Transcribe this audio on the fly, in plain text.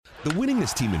The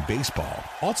winningest team in baseball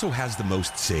also has the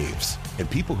most saves, and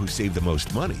people who save the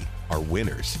most money are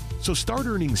winners. So start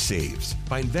earning saves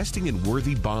by investing in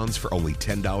worthy bonds for only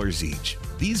 $10 each.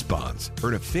 These bonds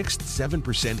earn a fixed 7%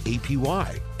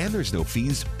 APY, and there's no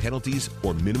fees, penalties,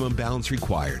 or minimum balance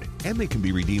required, and they can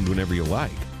be redeemed whenever you like.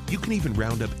 You can even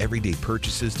round up everyday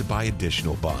purchases to buy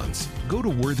additional bonds. Go to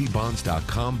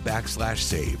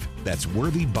worthybonds.com/save. That's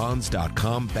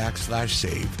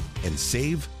worthybonds.com/save and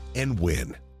save and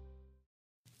win.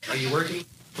 Are you working?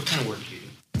 What kind of work do you do?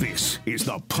 This is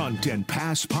the Punt and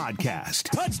Pass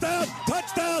Podcast. Touchdown,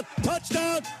 touchdown,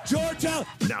 touchdown, Georgia.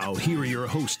 Now, here are your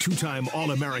hosts, two-time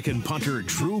All-American punter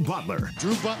Drew Butler.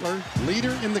 Drew Butler,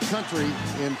 leader in the country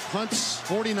in punts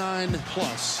 49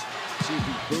 plus. See if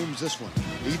he booms this one.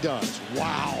 He does.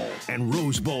 Wow. And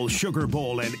Rose Bowl, Sugar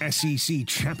Bowl, and SEC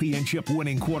championship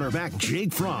winning quarterback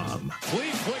Jake Fromm.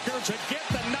 Flea flicker to get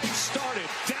the night started.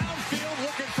 Downfield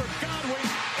looking for Godwin.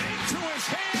 Into his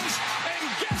hands. And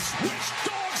guess which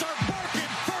dogs are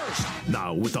barking first?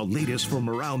 Now, with the latest from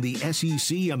around the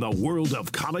SEC and the world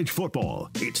of college football,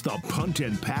 it's the Punt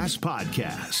and Pass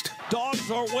Podcast.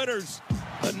 Dogs are winners.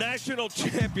 A national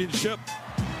championship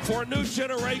for a new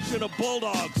generation of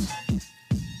Bulldogs.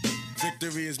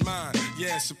 Victory is mine,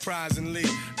 yeah, surprisingly.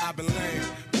 I've been lame,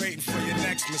 waiting for your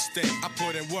next mistake. I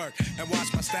put in work and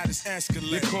watch my status escalate.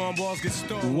 Your cornballs get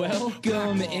stolen.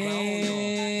 Welcome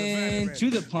in to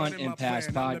the Punt and Pass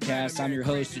Podcast. I'm your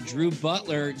host, Drew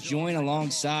Butler, joined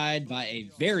alongside by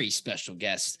a very special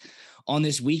guest on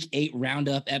this Week 8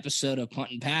 Roundup episode of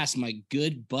Punt and Pass, my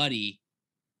good buddy,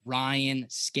 Ryan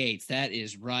Skates. That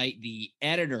is right, the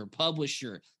editor,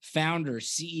 publisher, founder,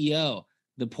 CEO,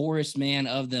 the poorest man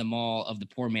of them all, of the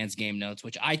Poor Man's Game Notes,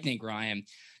 which I think, Ryan,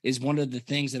 is one of the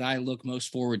things that I look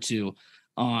most forward to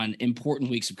on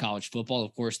important weeks of college football.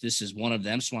 Of course, this is one of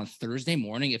them. So on Thursday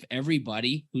morning, if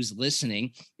everybody who's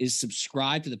listening is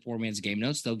subscribed to the Poor Man's Game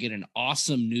Notes, they'll get an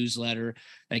awesome newsletter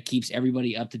that keeps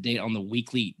everybody up to date on the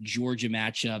weekly Georgia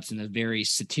matchups in a very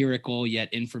satirical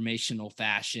yet informational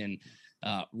fashion.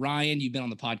 Ryan, you've been on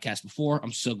the podcast before.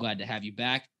 I'm so glad to have you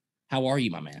back. How are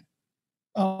you, my man?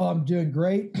 Oh, I'm doing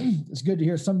great. It's good to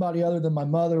hear somebody other than my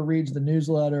mother reads the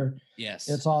newsletter. Yes.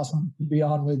 It's awesome to be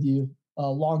on with you. A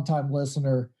longtime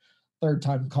listener,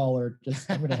 third-time caller.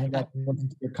 I'm going to hang up and listen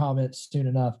to your comments soon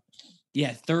enough.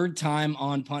 Yeah, third time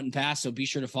on Punt and Pass, so be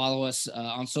sure to follow us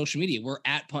on social media. We're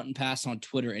at Punt and Pass on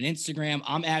Twitter and Instagram.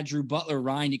 I'm at Drew Butler.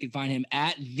 Ryan, you can find him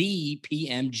at the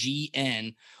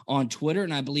PMGN on Twitter,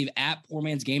 and I believe at Poor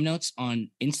Man's Game Notes on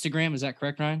Instagram. Is that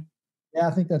correct, Ryan? Yeah,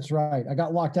 I think that's right. I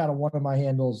got locked out of one of my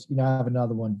handles. I have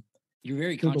another one. You're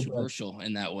very controversial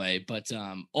in that way, but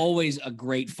always a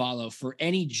great follow for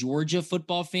any Georgia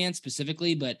football fan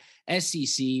specifically, but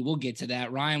SEC, we'll get to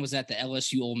that. Ryan was at the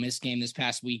LSU Ole Miss game this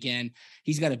past weekend.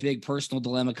 He's got a big personal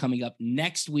dilemma coming up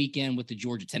next weekend with the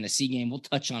Georgia-Tennessee game. We'll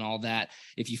touch on all that.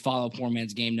 If you follow Poor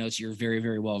Man's Game Notes, you're very,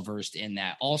 very well versed in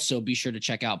that. Also, be sure to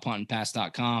check out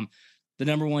puntandpass.com, the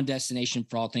number one destination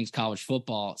for all things college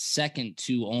football, second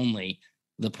to only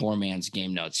the Poor Man's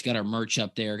Game Notes. Got our merch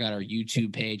up there, got our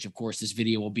YouTube page. Of course, this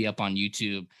video will be up on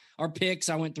YouTube. Our picks,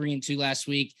 I went 3-2 last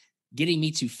week, getting me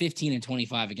to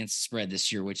 15-25 against the spread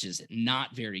this year, which is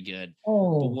not very good.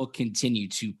 But we'll continue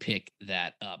to pick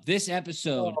that up. This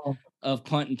episode of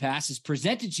Punt and Pass is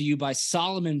presented to you by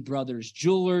Solomon Brothers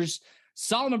Jewelers.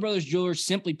 Solomon Brothers Jewelers,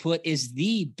 simply put, is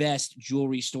the best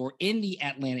jewelry store in the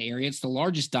Atlanta area. It's the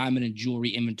largest diamond and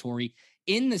jewelry inventory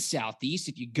in the Southeast.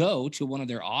 If you go to one of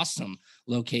their awesome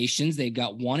locations, they've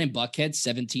got one in Buckhead,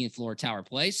 17th floor Tower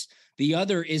Place. The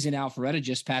other is in Alpharetta,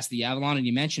 just past the Avalon. And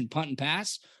you mentioned Punt and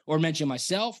Pass, or mention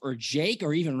myself or Jake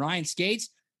or even Ryan Skates,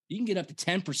 you can get up to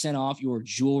 10% off your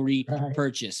jewelry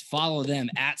purchase. Follow them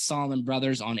at Solomon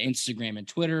Brothers on Instagram and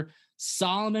Twitter.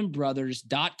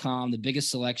 SolomonBrothers.com, the biggest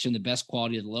selection, the best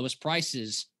quality, the lowest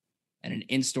prices, and an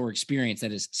in-store experience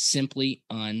that is simply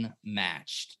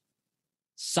unmatched.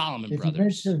 Solomon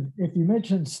Brothers. If you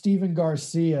mention Steven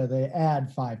Garcia, they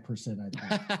add 5%, I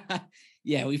think.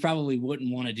 Yeah, we probably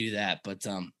wouldn't want to do that, but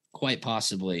quite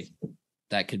possibly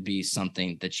that could be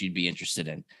something that you'd be interested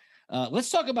in.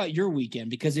 Let's talk about your weekend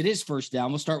because it is first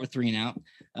down. We'll start with 3 and out.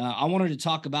 I wanted to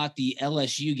talk about the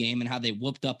LSU game and how they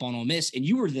whooped up on Ole Miss, and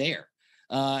you were there.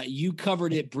 You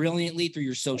covered it brilliantly through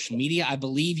your social media. I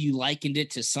believe you likened it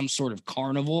to some sort of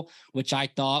carnival, which I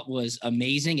thought was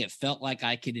amazing. It felt like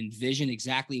I could envision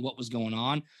exactly what was going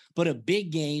on, but a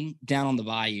big game down on the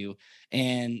Bayou,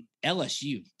 and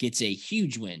LSU gets a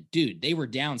huge win. Dude, they were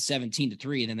down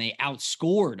 17-3, and then they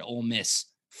outscored Ole Miss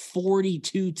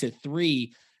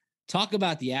 42-3. Talk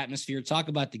about the atmosphere. Talk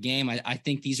about the game. I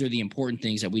think these are the important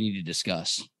things that we need to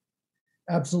discuss.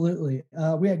 Absolutely.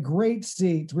 We had great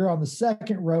seats. We were on the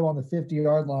second row on the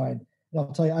 50-yard line. And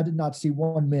I'll tell you, I did not see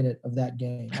 1 minute of that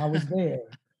game. I was there,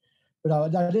 but I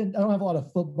don't have a lot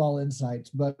of football insights.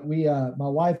 But my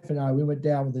wife and I, we went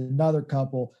down with another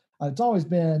couple. It's always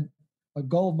been a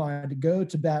goal of mine to go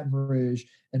to Baton Rouge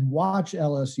and watch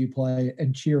LSU play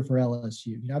and cheer for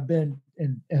LSU. I've been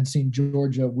and seen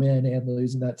Georgia win and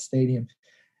lose in that stadium.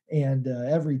 And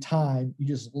every time you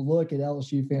just look at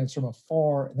LSU fans from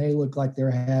afar, and they look like they're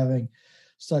having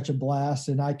such a blast.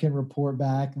 And I can report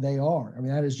back they are. I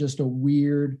mean, that is just a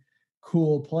weird,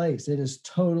 cool place. It is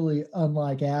totally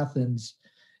unlike Athens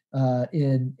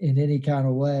in any kind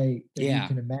of way that you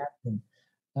can imagine.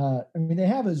 I mean, they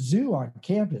have a zoo on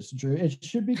campus, Drew. It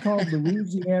should be called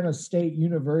Louisiana State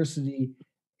University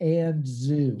and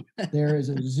Zoo. There is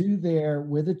a zoo there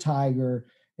with a tiger.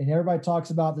 And everybody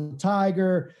talks about the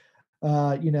tiger,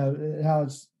 how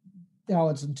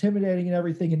it's intimidating and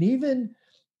everything. And even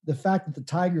the fact that the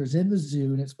tiger is in the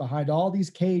zoo and it's behind all these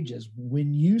cages,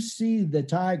 when you see the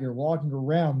tiger walking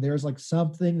around, there's like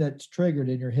something that's triggered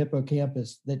in your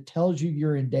hippocampus that tells you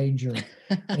you're in danger.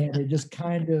 And it just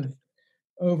kind of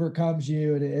overcomes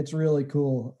you. And it's really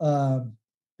cool.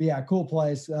 Cool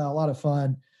place. A lot of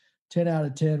fun. 10 out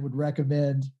of 10 would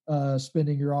recommend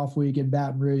spending your off week in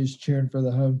Baton Rouge cheering for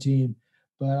the home team.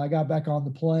 But I got back on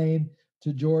the plane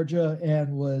to Georgia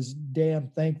and was damn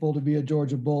thankful to be a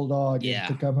Georgia Bulldog and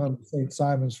to come home to St.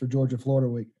 Simon's for Georgia-Florida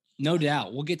week. No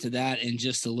doubt. We'll get to that in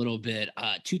just a little bit.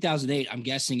 2008, I'm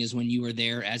guessing, is when you were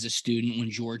there as a student when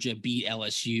Georgia beat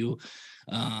LSU.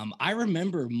 I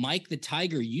remember Mike the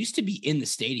Tiger used to be in the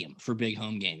stadium for big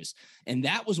home games. And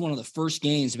that was one of the first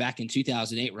games back in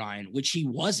 2008, Ryan, which he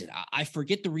wasn't. I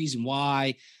forget the reason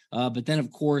why. But then,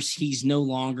 of course, he's no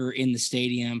longer in the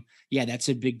stadium. Yeah, that's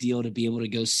a big deal to be able to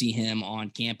go see him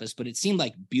on campus. But it seemed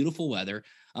like beautiful weather.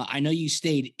 I know you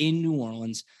stayed in New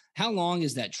Orleans. How long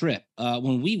is that trip?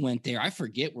 When we went there, I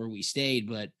forget where we stayed,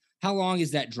 but how long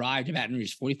is that drive to Baton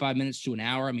Rouge? 45 minutes to an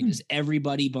hour? I mean, does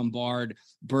everybody bombard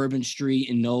Bourbon Street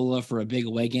and NOLA for a big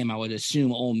away game? I would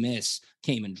assume Ole Miss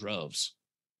came in droves.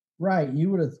 Right. You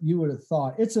would have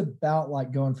thought it's about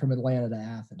like going from Atlanta to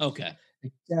Athens. Okay.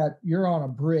 Except you're on a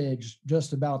bridge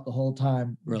just about the whole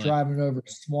time, driving over a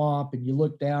swamp, and you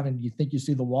look down and you think you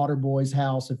see the Water Boys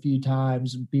house a few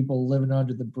times and people living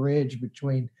under the bridge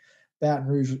between Baton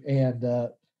Rouge and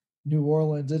New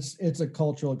Orleans. It's a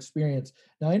cultural experience.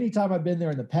 Now, anytime I've been there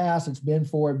in the past, it's been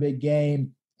for a big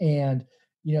game, and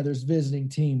there's visiting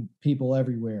team people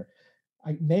everywhere.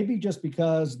 Maybe just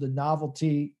because the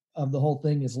novelty of the whole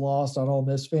thing is lost on Ole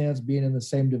Miss fans being in the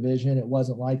same division, it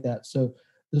wasn't like that. So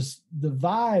the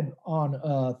vibe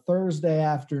on Thursday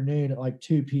afternoon at like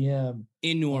 2 p.m.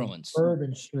 in New Orleans,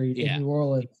 Bourbon Street in New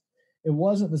Orleans, it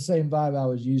wasn't the same vibe I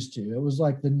was used to. It was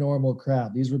like the normal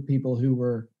crowd. These were people who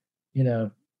were,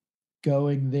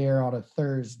 going there on a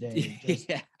Thursday. Just,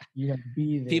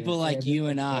 be there. People like you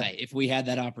and I, if we had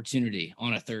that opportunity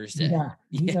on a Thursday.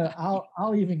 Yeah.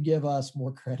 I'll even give us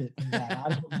more credit than that. I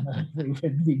don't know if we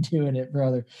would be doing it,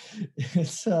 brother.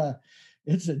 It's a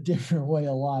different way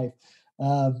of life.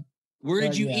 Where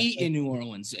did you eat in New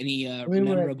Orleans? Any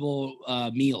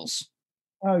memorable meals?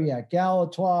 Oh yeah,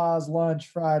 Galatoire's lunch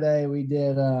Friday. We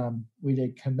did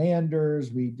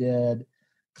Commanders. We did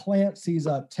Clancy's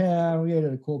uptown. We ate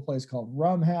at a cool place called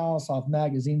Rum House off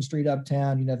Magazine Street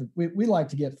uptown. We like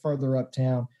to get further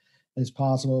uptown as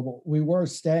possible, but we were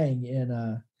staying in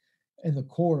the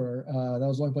quarter. That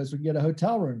was the only place we could get a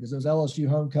hotel room because it was LSU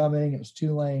homecoming. It was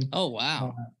Tulane. Oh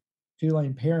wow.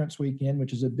 Tulane Parents Weekend,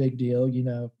 which is a big deal.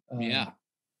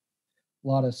 A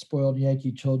lot of spoiled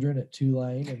Yankee children at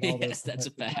Tulane, and all yes, that's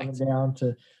a fact. Coming down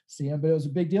to see them, but it was a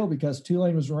big deal because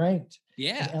Tulane was ranked.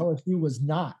 Yeah, and LSU was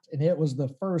not, and it was the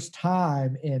first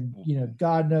time in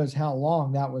God knows how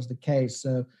long that was the case.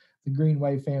 So the Green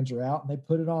Wave fans are out, and they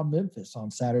put it on Memphis on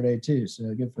Saturday too.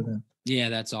 So good for them. Yeah,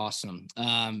 that's awesome.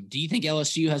 Do you think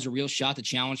LSU has a real shot to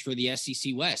challenge for the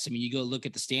SEC West? I mean, you go look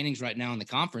at the standings right now in the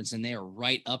conference, and they are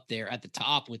right up there at the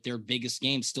top with their biggest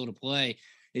game still to play.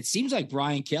 It seems like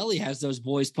Brian Kelly has those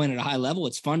boys playing at a high level.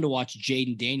 It's fun to watch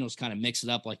Jaden Daniels kind of mix it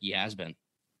up like he has been.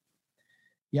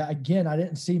 Yeah, again, I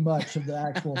didn't see much of the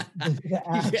actual the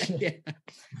action. Yeah.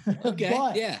 Okay,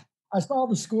 but I saw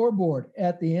the scoreboard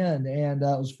at the end, and it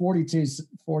was 42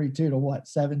 to what,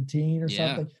 17 or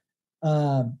something?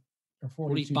 Or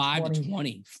 45 to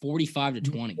 20. 45 to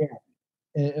 20. Yeah.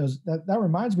 It was that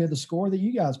reminds me of the score that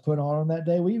you guys put on that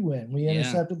day we went. We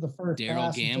intercepted the first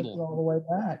pass and took it all the way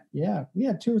back. Yeah, we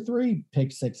had 2 or 3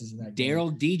 pick sixes in that game.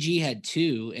 Daryl DG had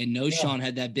 2, and Noshawn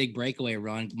had that big breakaway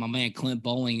run. My man Clint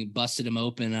Bowling busted him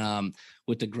open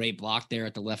with the great block there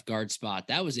at the left guard spot.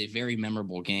 That was a very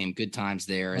memorable game. Good times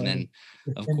there. And then,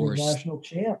 of course, national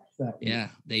champs that week. Yeah,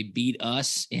 they beat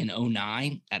us in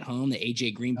 2009 at home, the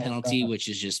AJ Green penalty, which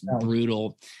is just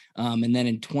brutal. And then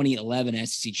in 2011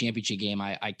 SEC championship game,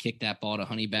 I kicked that ball to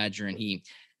Honey Badger, and he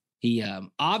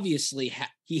obviously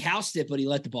he housed it, but he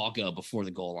let the ball go before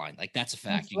the goal line. Like, that's a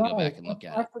fact. That's you can right. go back and look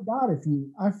at I it.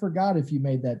 forgot if you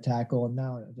made that tackle, and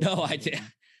now No,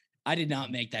 I did not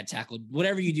make that tackle.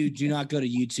 Whatever you do not go to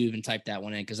YouTube and type that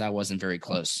one in, because I wasn't very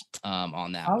close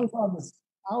on that. I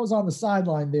was on the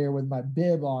sideline there with my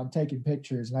bib on, taking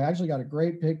pictures, and I actually got a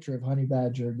great picture of Honey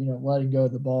Badger, letting go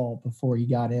of the ball before he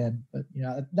got in. But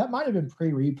that might have been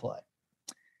pre-replay.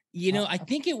 I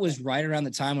think it was right around the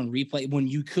time when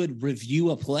you could review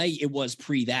a play. It was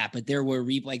pre that, but there were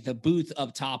the booth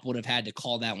up top would have had to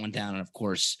call that one down, and of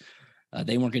course,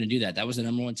 they weren't going to do that. That was the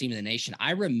number one team in the nation.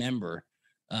 I remember.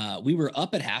 We were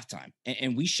up at halftime,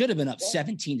 and we should have been up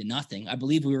 17-0. I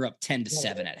believe we were up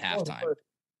 10-7 at halftime,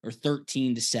 or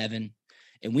 13-7.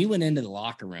 And we went into the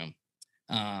locker room,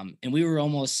 and we were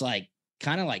almost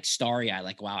kind of starry-eyed,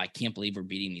 like, wow, I can't believe we're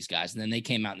beating these guys. And then they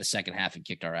came out in the second half and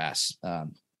kicked our ass.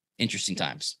 Interesting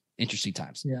times.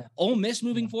 Yeah. Ole Miss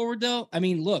moving forward, though. I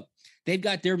mean, look, they've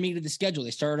got their meat of the schedule.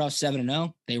 They started off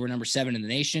 7-0. They were number 7 in the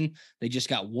nation. They just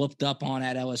got whooped up on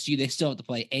at LSU. They still have to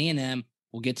play A&M.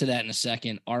 We'll get to that in a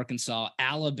second. Arkansas,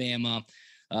 Alabama.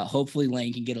 Hopefully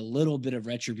Lane can get a little bit of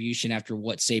retribution after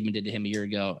what Saban did to him a year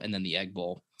ago, and then the Egg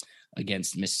Bowl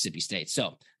against Mississippi State.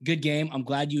 So, good game. I'm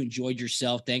glad you enjoyed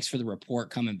yourself. Thanks for the report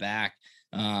coming back.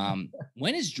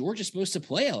 When is Georgia supposed to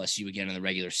play LSU again in the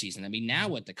regular season? I mean, now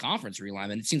with the conference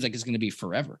realignment, it seems like it's going to be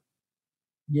forever.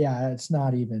 Yeah, it's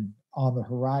not even on the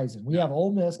horizon. We have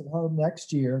Ole Miss at home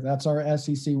next year. That's our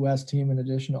SEC West team in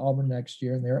addition to Auburn next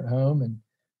year, and they're at home. And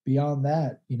beyond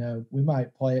that, we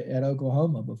might play at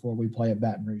Oklahoma before we play at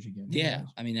Baton Rouge again. Yeah,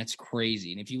 I mean, that's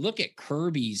crazy. And if you look at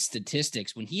Kirby's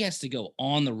statistics, when he has to go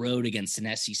on the road against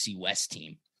an SEC West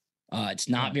team, it's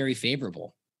not very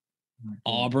favorable.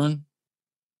 Auburn,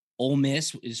 Ole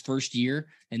Miss is first year,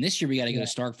 and this year we got to go to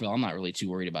Starkville. I'm not really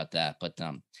too worried about that, but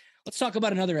let's talk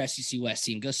about another SEC West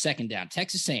team. Go second down,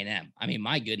 Texas A&M. I mean,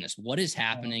 my goodness, what is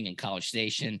happening in College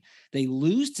Station? They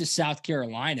lose to South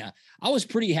Carolina. I was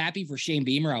pretty happy for Shane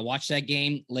Beamer. I watched that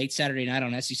game late Saturday night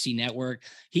on SEC Network.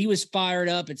 He was fired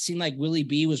up. It seemed like Willie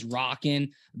B was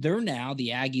rocking. The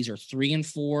Aggies are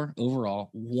 3-4 overall,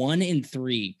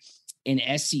 1-3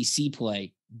 in SEC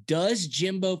play. Does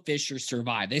Jimbo Fisher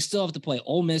survive? They still have to play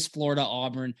Ole Miss, Florida,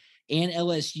 Auburn, and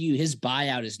LSU. His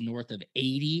buyout is north of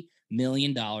 $80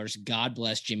 million. God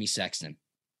bless Jimmy Sexton.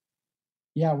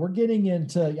 Yeah, we're getting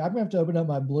into. I'm gonna have to open up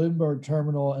my Bloomberg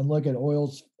terminal and look at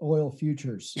oil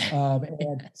futures.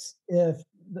 And if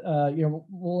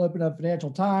we'll open up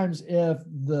Financial Times. If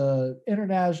the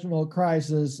international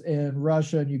crisis in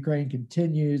Russia and Ukraine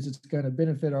continues, it's going to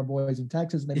benefit our boys in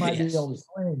Texas, and they might be able to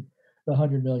swing the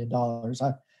 $100 million.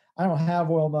 I don't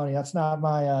have oil money. That's not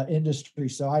my industry,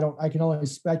 so I can only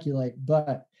speculate.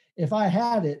 But if I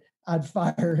had it, I'd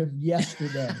fire him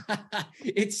yesterday.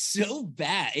 It's so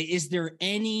bad. Is there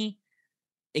any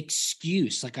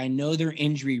excuse? Like, I know they're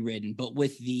injury ridden, but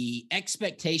with the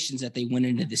expectations that they went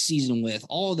into the season with,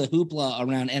 all the hoopla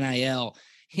around NIL,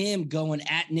 him going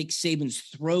at Nick Saban's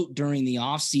throat during the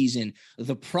offseason,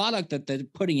 the product that they're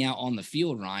putting out on the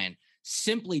field, Ryan,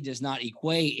 simply does not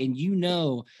equate. And you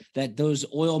know that those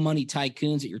oil money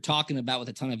tycoons that you're talking about with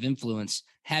a ton of influence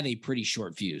have a pretty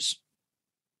short fuse.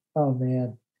 Oh,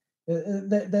 man.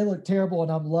 They look terrible,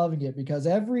 and I'm loving it because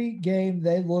every game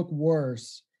they look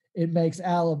worse, it makes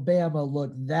Alabama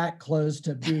look that close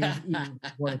to being even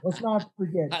worse. Let's not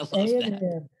forget,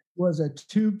 A&M was a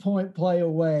 2-point play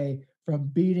away from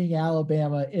beating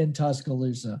Alabama in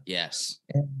Tuscaloosa. Yes.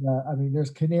 And,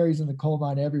 there's canaries in the coal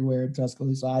mine everywhere in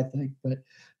Tuscaloosa, I think, but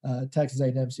Texas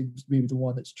A&M seems to be the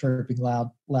one that's chirping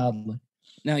loudly.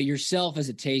 Now, yourself as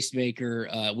a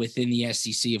tastemaker within the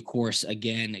SEC, of course,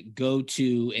 again, go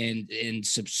to and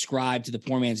subscribe to the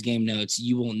Poor Man's Game Notes.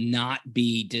 You will not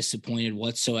be disappointed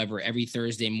whatsoever. Every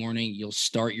Thursday morning, you'll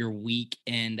start your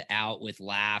weekend out with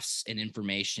laughs and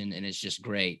information, and it's just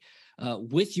great.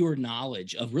 With your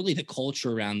knowledge of really the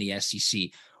culture around the SEC,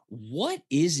 what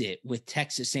is it with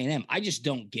Texas A&M? I just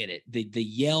don't get it. The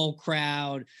yell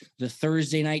crowd, the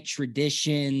Thursday night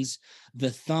traditions,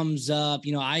 the thumbs up.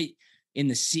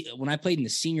 When I played in the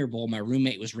Senior Bowl, my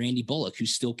roommate was Randy Bullock,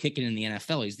 who's still kicking in the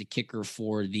NFL. He's the kicker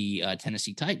for the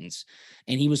Tennessee Titans,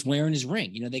 and he was wearing his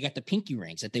ring. They got the pinky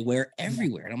rings that they wear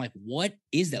everywhere. And I'm like, what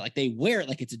is that? Like, they wear it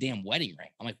like it's a damn wedding ring.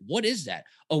 I'm like, what is that?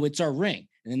 Oh, it's our ring.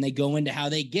 And then they go into how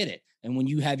they get it. And when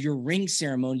you have your ring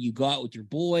ceremony, you go out with your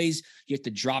boys, you have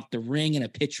to drop the ring in a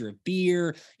pitcher of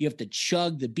beer, you have to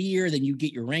chug the beer, then you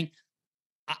get your ring.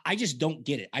 I just don't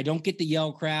get it. I don't get the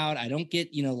yell crowd. I don't get,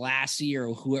 Lassie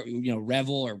or whoever,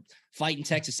 Revel or Fighting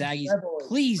Texas Aggies.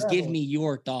 Please give me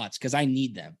your thoughts because I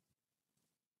need them.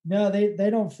 No, they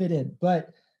don't fit in,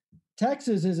 but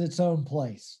Texas is its own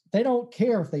place. They don't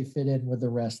care if they fit in with the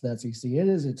rest of the SEC. It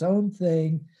is its own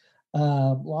thing.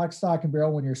 Lock, stock, and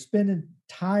barrel. When you're spending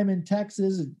time in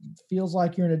Texas, it feels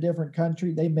like you're in a different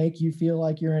country. They make you feel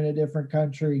like you're in a different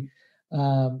country.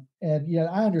 And,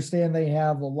 I understand they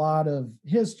have a lot of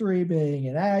history being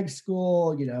in ag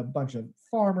school, a bunch of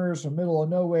farmers from middle of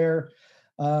nowhere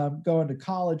going to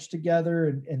college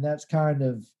together. And that's kind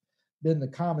of been the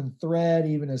common thread,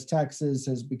 even as Texas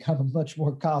has become a much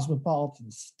more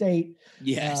cosmopolitan state.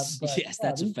 Yes,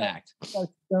 that's a fact.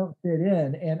 Don't fit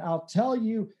in. And I'll tell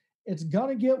you, it's going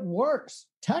to get worse.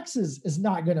 Texas is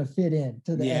not going to fit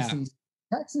into the SEC.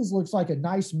 Texas looks like a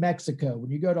nice Mexico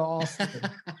when you go to Austin.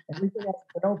 Everything else,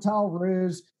 Hotel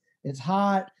Ruse. It's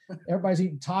hot. Everybody's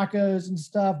eating tacos and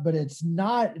stuff, but it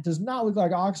does not look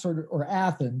like Oxford or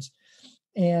Athens.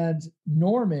 And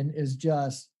Norman is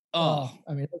just,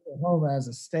 Oklahoma as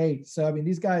a state. So,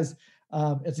 these guys,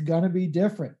 it's going to be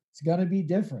different. It's going to be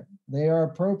different. They are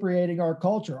appropriating our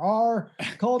culture. Our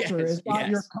culture is not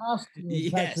your costume.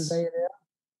 Texas A&M.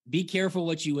 Be careful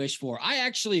what you wish for. I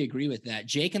actually agree with that.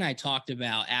 Jake and I talked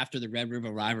about after the Red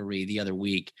River rivalry the other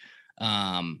week,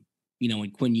 when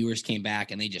Quinn Ewers came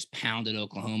back and they just pounded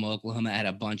Oklahoma. Oklahoma had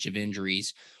a bunch of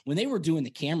injuries. When they were doing the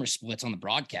camera splits on the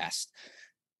broadcast,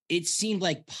 it seemed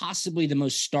like possibly the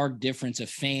most stark difference of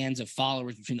fans, of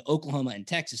followers between Oklahoma and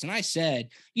Texas. And I said,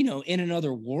 in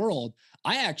another world,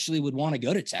 I actually would want to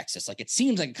go to Texas. Like, it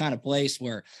seems like a kind of place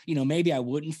where, maybe I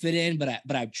wouldn't fit in, but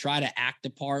I'd try to act a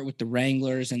part with the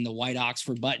Wranglers and the white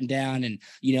Oxford button down and,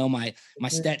 my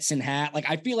Stetson hat. Like,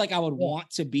 I feel like I would want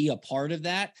to be a part of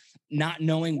that, not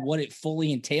knowing what it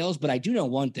fully entails. But I do know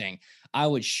one thing. I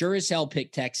would sure as hell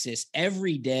pick Texas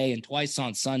every day and twice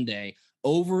on Sunday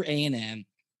over A&M,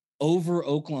 over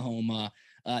Oklahoma.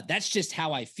 That's just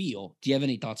how I feel. Do you have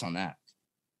any thoughts on that?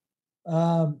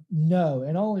 No,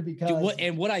 and only because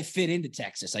would I fit into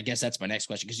Texas? I guess that's my next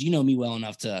question, because you know me well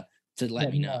enough to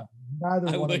let me know.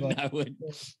 Neither one of us. I would.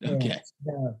 Okay.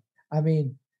 No.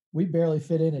 We barely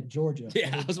fit in at Georgia.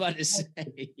 Yeah, I was about to say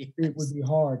it would be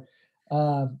hard.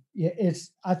 I'm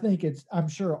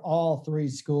sure all three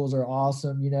schools are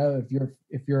awesome,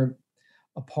 if you're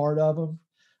a part of them.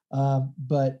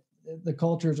 But the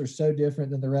cultures are so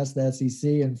different than the rest of the SEC.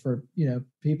 And for,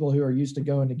 people who are used to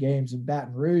going to games in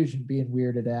Baton Rouge and being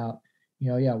weirded out,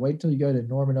 wait till you go to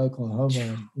Norman,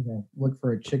 Oklahoma and, look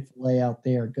for a Chick-fil-A out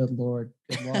there. Good Lord.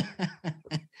 Good luck.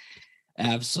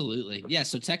 Absolutely. Yeah.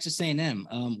 So Texas A&M,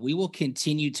 we will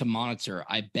continue to monitor.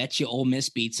 I bet you Ole Miss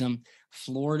beats them.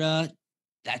 Florida,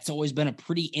 that's always been a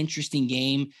pretty interesting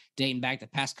game dating back the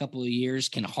past couple of years.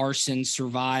 Can Harsin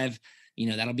survive?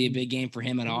 That'll be a big game for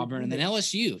him at Auburn. And then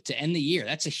LSU to end the year.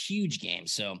 That's a huge game.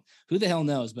 So who the hell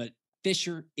knows? But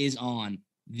Fisher is on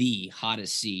the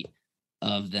hottest seat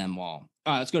of them all.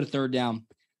 All right, let's go to third down.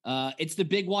 It's the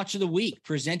Big Watch of the Week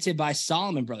presented by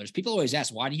Solomon Brothers. People always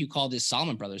ask, why do you call this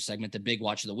Solomon Brothers segment the Big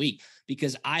Watch of the Week?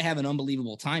 Because I have an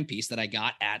unbelievable timepiece that I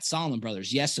got at Solomon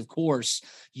Brothers. Yes, of course,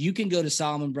 you can go to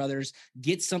Solomon Brothers,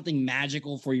 get something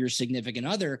magical for your significant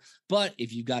other. But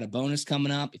if you've got a bonus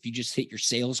coming up, if you just hit your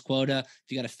sales quota,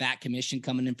 if you got a fat commission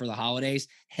coming in for the holidays,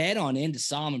 head on into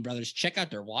Solomon Brothers. Check out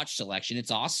their watch selection.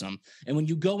 It's awesome. And when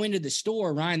you go into the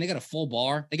store, Ryan, they got a full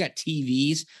bar. They got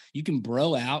TVs. You can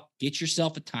bro out, get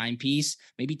yourself a timepiece,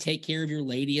 maybe take care of your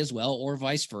lady as well, or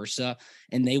vice versa.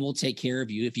 And they will take care of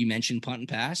you. If you mention Punt and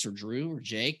Pass or Drew or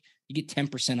Jake, you get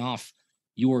 10% off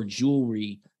your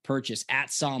jewelry purchase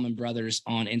at Solomon Brothers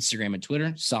on Instagram and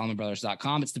Twitter,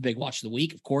 SolomonBrothers.com. It's the Big Watch of the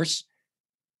Week, of course.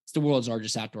 It's the world's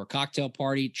largest outdoor cocktail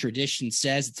party. Tradition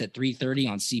says it's at 3:30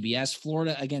 on CBS.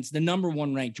 Florida against the number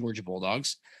 1 ranked Georgia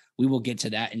Bulldogs. We will get to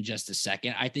that in just a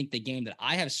second. I think the game that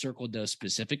I have circled, though,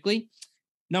 specifically,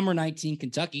 number 19,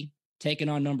 Kentucky, taking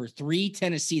on number 3,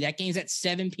 Tennessee. That game's at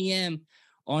 7 p.m.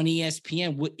 on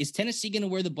ESPN. Is Tennessee going to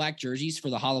wear the black jerseys for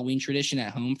the Halloween tradition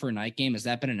at home for a night game? Has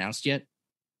that been announced yet?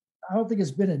 I don't think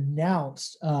it's been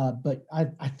announced, but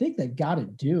I think they've got to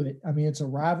do it. It's a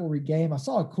rivalry game. I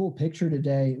saw a cool picture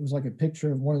today. It was like a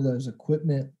picture of one of those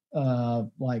equipment,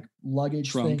 like luggage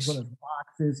Trunks. things, one of those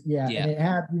boxes. Yeah. And it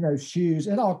had, shoes.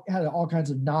 It had all kinds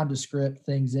of nondescript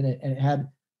things in it. And it had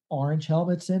orange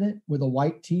helmets in it with a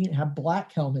white tee. It had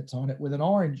black helmets on it with an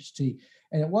orange tee.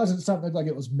 And it wasn't something like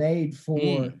it was made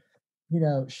for,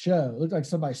 show. It looked like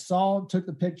somebody saw it, took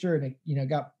the picture, and it,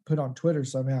 got put on Twitter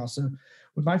somehow. So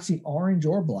We might see orange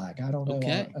or black. I don't know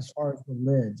as far as the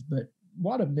lids, but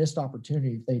what a missed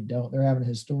opportunity if they don't. They're having a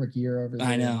historic year over there.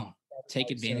 I know.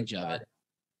 Take advantage of it.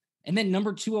 And then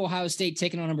number 2, Ohio State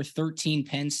taking on number 13,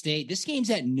 Penn State. This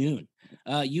game's at noon.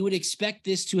 You would expect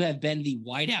this to have been the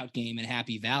whiteout game in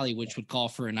Happy Valley, which would call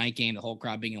for a night game, the whole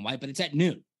crowd being in white, but it's at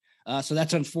noon. So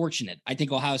that's unfortunate. I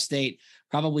think Ohio State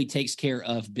probably takes care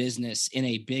of business in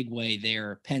a big way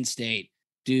there. Penn State,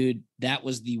 dude, that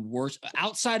was the worst.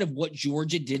 Outside of what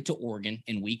Georgia did to Oregon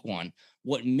in week 1,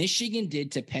 what Michigan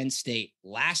did to Penn State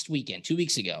last weekend, 2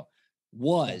 weeks ago,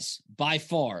 was by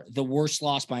far the worst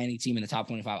loss by any team in the top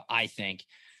 25, I think.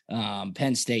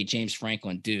 Penn State, James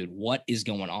Franklin, dude, what is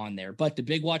going on there? But the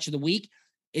big watch of the week,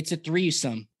 it's a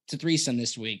threesome. It's a threesome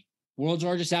this week. World's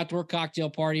largest outdoor cocktail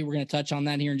party. We're going to touch on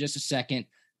that here in just a second.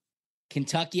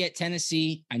 Kentucky at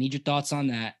Tennessee. I need your thoughts on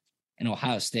that. And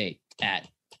Ohio State at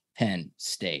Penn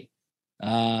State.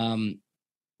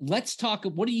 Let's talk.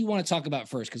 What do you want to talk about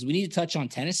first? Because we need to touch on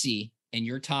Tennessee and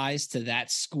your ties to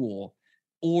that school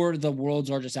or the world's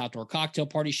largest outdoor cocktail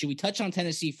party. Should we touch on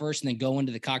Tennessee first and then go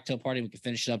into the cocktail party? We can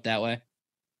finish it up that way.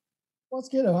 Let's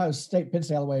get Ohio State, Penn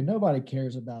State out of the way. Nobody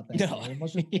cares about that. No.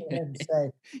 Let's just go ahead and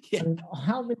say, I mean,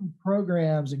 how many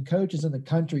programs and coaches in the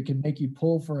country can make you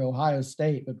pull for Ohio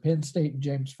State, but Penn State and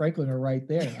James Franklin are right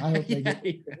there. I hope they get.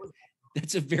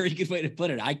 That's a very good way to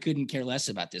put it. I couldn't care less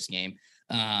about this game.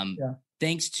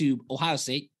 Thanks to Ohio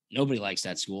State, nobody likes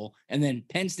that school. And then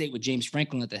Penn State with James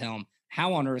Franklin at the helm.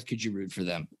 How on earth could you root for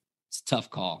them? It's a tough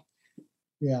call.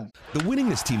 Yeah. The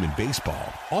winningest team in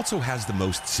baseball also has the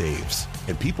most saves,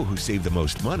 and people who save the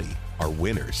most money are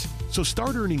winners. So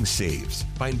start earning saves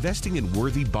by investing in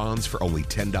worthy bonds for only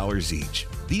 $10 each.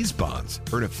 These bonds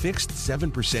earn a fixed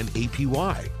 7%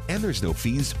 APY, and there's no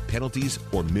fees, penalties,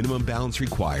 or minimum balance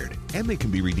required, and they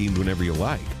can be redeemed whenever you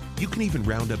like. You can even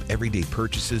round up everyday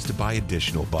purchases to buy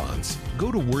additional bonds.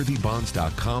 Go to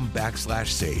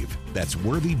worthybonds.com/save. That's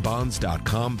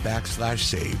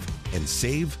worthybonds.com/save and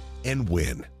save and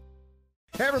win.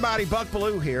 Hey everybody, Buck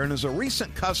Bellew here, and as a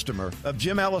recent customer of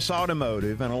Jim Ellis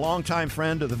Automotive and a longtime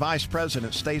friend of the Vice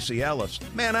President, Stacy Ellis,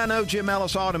 man, I know Jim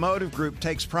Ellis Automotive Group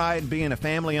takes pride in being a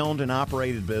family-owned and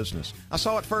operated business. I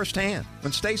saw it firsthand.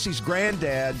 When Stacy's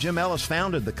granddad, Jim Ellis,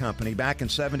 founded the company back in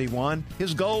 '71,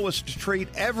 his goal was to treat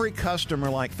every customer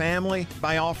like family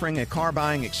by offering a car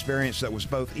buying experience that was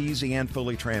both easy and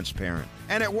fully transparent.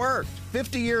 And it worked.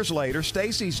 50 years later,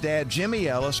 Stacy's dad, Jimmy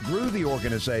Ellis, grew the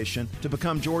organization to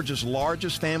become Georgia's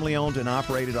largest family-owned and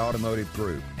operated automotive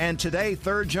group. And today,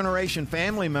 third-generation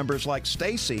family members like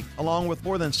Stacy, along with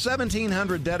more than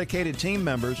 1,700 dedicated team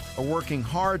members, are working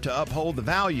hard to uphold the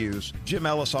values Jim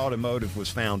Ellis Automotive was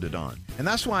founded on. And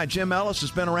that's why Jim Ellis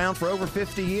has been around for over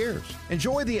 50 years.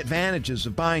 Enjoy the advantages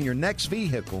of buying your next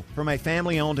vehicle from a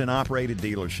family-owned and operated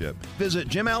dealership. Visit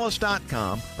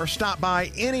jimellis.com or stop by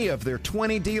any of their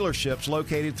 20 dealerships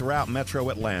located throughout Metro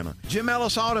Atlanta. Jim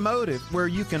Ellis Automotive, where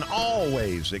you can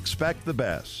always expect the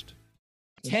best.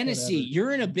 Tennessee,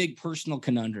 you're in a big personal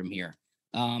conundrum here.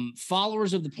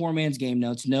 Followers of the Poor Man's Game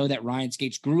Notes know that Ryan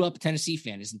Skates grew up a Tennessee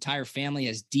fan. His entire family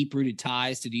has deep-rooted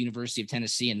ties to the University of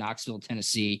Tennessee in Knoxville,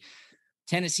 Tennessee.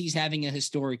 Tennessee's having a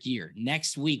historic year.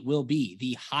 Next week will be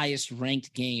the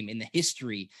highest-ranked game in the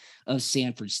history of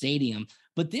Sanford Stadium.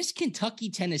 But this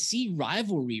Kentucky-Tennessee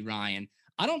rivalry, Ryan,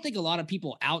 I don't think a lot of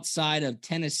people outside of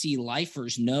Tennessee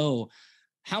lifers know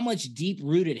how much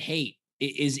deep-rooted hate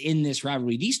is in this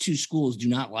rivalry. These two schools do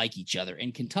not like each other,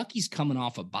 and Kentucky's coming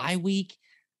off a bye week.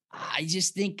 I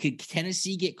just think, could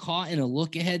Tennessee get caught in a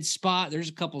look-ahead spot? There's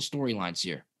a couple storylines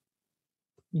here.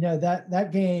 You know,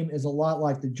 that game is a lot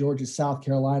like the Georgia-South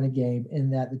Carolina game in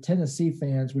that the Tennessee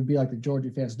fans would be like the Georgia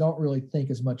fans, don't really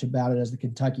think as much about it as the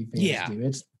Kentucky fans do.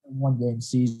 It's a one-game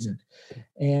season.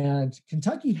 And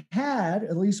Kentucky had,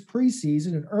 at least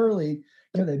preseason and early,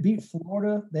 they beat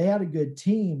Florida. They had a good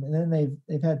team. And then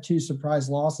they've had two surprise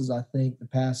losses, I think, the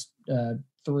past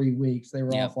 3 weeks. They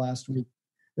were off last week.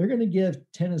 They're going to give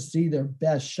Tennessee their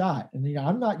best shot. And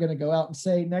I'm not going to go out and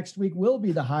say next week will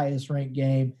be the highest-ranked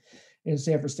game in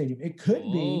Sanford Stadium. It could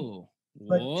be,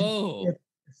 but if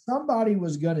somebody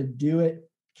was going to do it,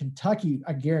 Kentucky,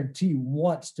 I guarantee,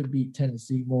 wants to beat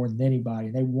Tennessee more than anybody.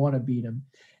 They want to beat them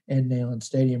in Neyland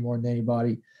Stadium more than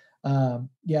anybody.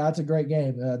 It's a great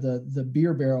game. The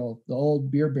beer barrel, the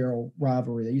old beer barrel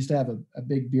rivalry. They used to have a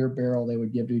big beer barrel they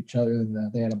would give to each other,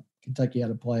 and Kentucky had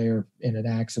a player in an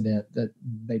accident that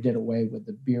they did away with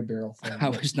the beer barrel thing. I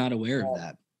was not aware of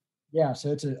that. Yeah,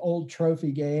 so it's an old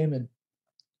trophy game, and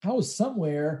I was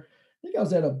somewhere, I think I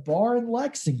was at a bar in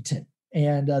Lexington,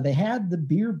 And they had the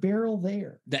beer barrel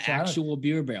there. The actual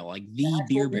beer barrel, like the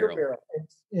beer barrel.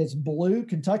 It's blue,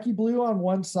 Kentucky blue on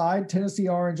one side, Tennessee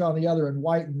orange on the other, and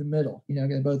white in the middle.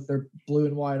 They're blue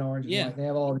and white, orange and white. They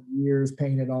have all the years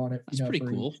painted on it. That's pretty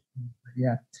cool.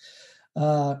 Yeah.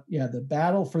 The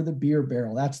battle for the beer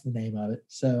barrel. That's the name of it.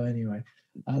 So anyway,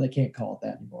 they can't call it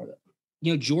that anymore,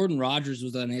 though. Jordan Rogers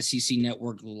was on SEC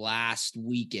Network last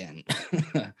weekend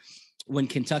when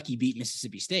Kentucky beat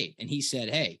Mississippi State. And he said,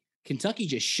 hey, Kentucky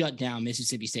just shut down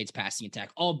Mississippi State's passing attack,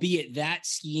 albeit that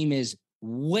scheme is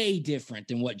way different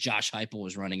than what Josh Heupel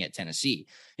was running at Tennessee.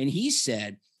 And he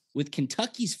said, with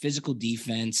Kentucky's physical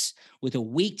defense, with a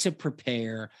week to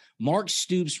prepare, Mark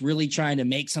Stoops really trying to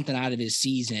make something out of his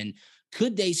season,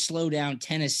 could they slow down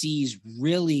Tennessee's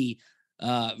really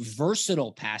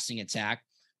versatile passing attack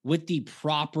with the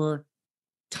proper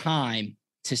time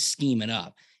to scheme it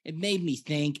up? It made me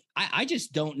think, I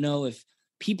just don't know if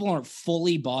people aren't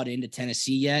fully bought into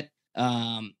Tennessee yet.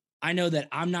 I know that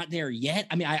I'm not there yet.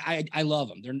 I mean, I love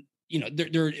them.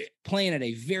 They're playing at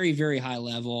a very, very high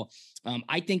level.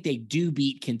 I think they do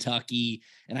beat Kentucky,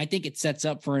 and I think it sets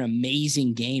up for an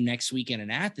amazing game next weekend in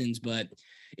Athens. But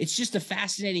it's just a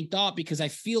fascinating thought because I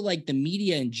feel like the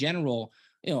media in general,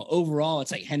 overall,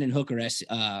 it's like Hendon Hooker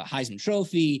Heisman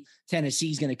Trophy.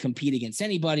 Tennessee's going to compete against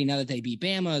anybody now that they beat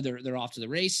Bama. They're off to the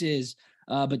races.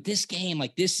 But this game,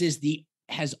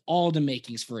 has all the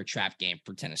makings for a trap game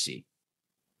for Tennessee.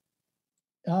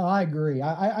 I agree.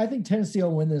 I think Tennessee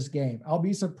will win this game. I'll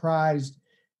be surprised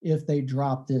if they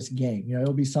drop this game.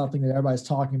 It'll be something that everybody's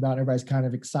talking about. Everybody's kind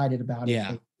of excited about it.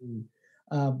 Yeah.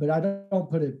 But I don't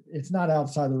put it, it's not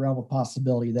outside the realm of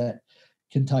possibility that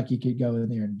Kentucky could go in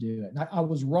there and do it. And I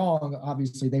was wrong.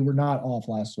 Obviously, they were not off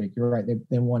last week. You're right.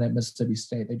 They won at Mississippi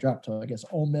State. They dropped to, I guess,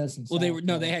 Ole Miss. And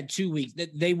they had 2 weeks.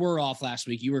 They were off last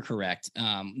week. You were correct.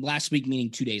 Last week,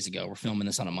 meaning 2 days ago. We're filming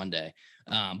this on a Monday.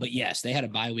 But yes, they had a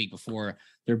bye week before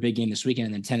their big game this weekend.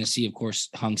 And then Tennessee, of course,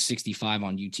 hung 65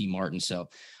 on UT Martin. So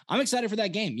I'm excited for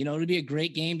that game. It'll be a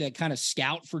great game to kind of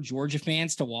scout for Georgia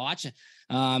fans to watch.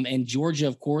 And Georgia,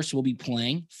 of course, will be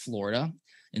playing Florida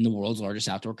in the world's largest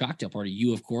outdoor cocktail party.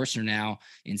 You, of course, are now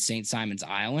in St. Simon's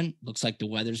Island. Looks like the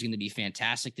weather's going to be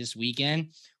fantastic this weekend.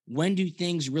 When do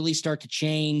things really start to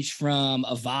change from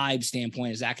a vibe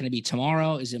standpoint? Is that going to be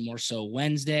tomorrow? Is it more so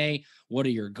Wednesday? What are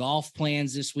your golf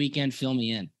plans this weekend? Fill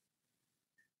me in.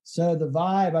 So the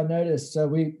vibe, I noticed,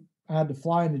 I had to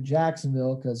fly into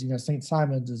Jacksonville because, St.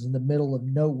 Simon's is in the middle of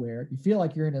nowhere. You feel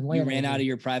like you're in Atlanta. You ran out of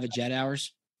your private jet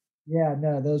hours? Yeah,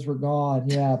 no, those were gone.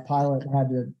 Yeah, pilot had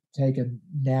to take a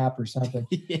nap or something.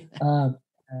 Yeah. And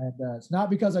it's not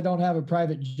because I don't have a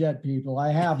private jet, people.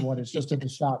 I have one. It's just in the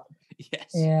shop.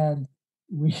 Yes. And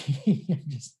we flew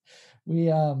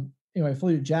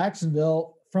to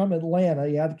Jacksonville from Atlanta.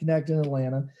 You had to connect in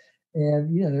Atlanta.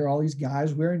 And, there are all these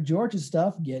guys wearing Georgia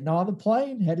stuff, getting on the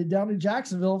plane, headed down to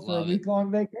Jacksonville for a week-long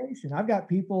vacation. I've got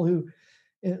people who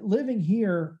living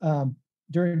here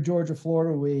during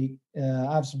Georgia-Florida week.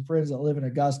 I have some friends that live in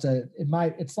Augusta.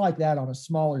 It's like that on a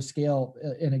smaller scale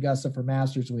in Augusta for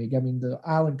Masters Week. I mean, the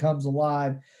island comes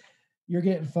alive. You're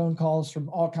getting phone calls from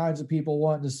all kinds of people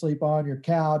wanting to sleep on your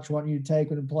couch, wanting you to take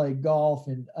them and play golf.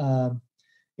 And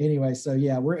anyway, so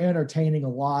yeah, we're entertaining a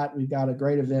lot. We've got a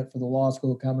great event for the law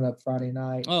school coming up Friday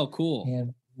night. Oh,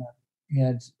 cool.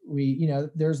 And we,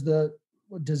 there's the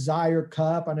Desire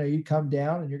Cup. I know you come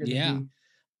down and you're going to be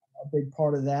a big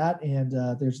part of that. And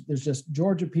there's just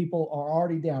Georgia people are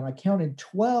already down. I counted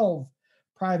 12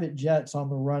 private jets on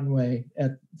the runway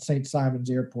at St. Simon's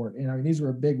Airport. And I mean, these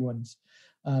were big ones.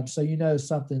 So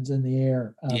something's in the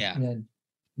air. When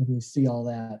you see all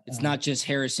that. It's not just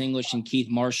Harris English and Keith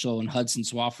Marshall and Hudson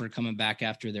Swafford coming back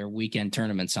after their weekend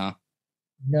tournaments, huh?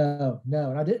 No.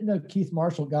 And I didn't know Keith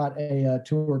Marshall got a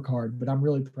tour card, but I'm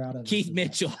really proud of Keith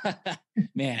Mitchell.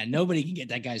 Man, nobody can get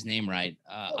that guy's name right.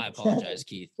 I apologize,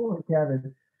 Keith. Poor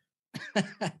Kevin.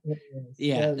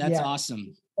 That's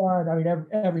awesome. I mean,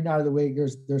 every night of the week,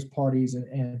 there's parties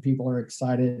and people are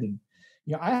excited. And,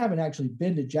 I haven't actually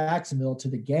been to Jacksonville to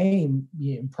the game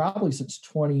probably since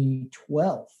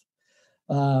 2012,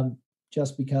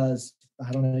 just because,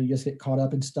 I don't know, you just get caught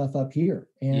up in stuff up here.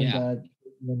 And you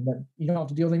don't have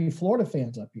to deal with any Florida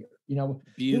fans up here.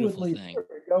 Beautiful thing.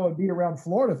 Go and beat around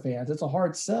Florida fans. It's a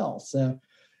hard sell. So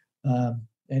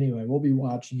anyway, we'll be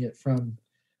watching it from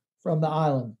the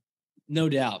island. No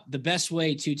doubt. The best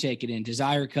way to take it in.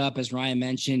 Desire Cup, as Ryan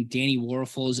mentioned, Danny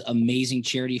Warfel's amazing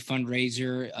charity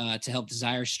fundraiser to help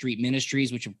Desire Street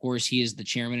Ministries, which, of course, he is the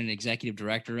chairman and executive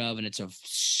director of. And it's a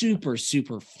super,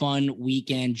 super fun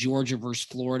weekend. Georgia versus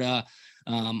Florida.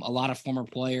 A lot of former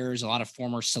players, a lot of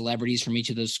former celebrities from each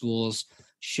of those schools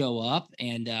show up,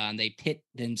 and they pit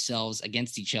themselves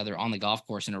against each other on the golf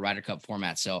course in a Ryder Cup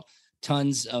format. So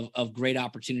tons of great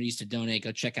opportunities to donate.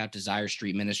 Go check out Desire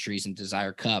Street Ministries and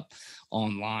Desire Cup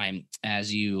online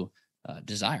as you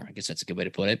desire. I guess that's a good way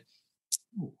to put it.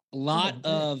 A lot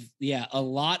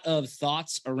of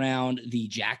thoughts around the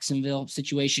Jacksonville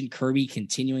situation. Kirby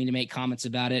continuing to make comments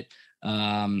about it.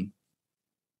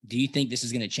 Do you think this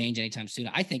is going to change anytime soon?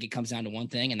 I think it comes down to one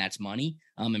thing, and that's money.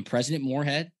 And President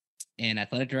Moorhead and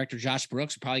Athletic Director Josh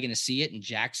Brooks are probably going to see it, and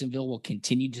Jacksonville will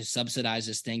continue to subsidize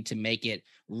this thing to make it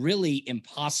really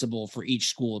impossible for each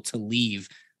school to leave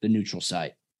the neutral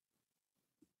site.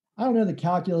 I don't know the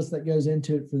calculus that goes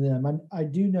into it for them. I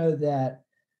do know that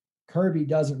Kirby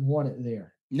doesn't want it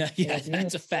there. No, yeah,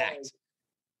 that's a fact.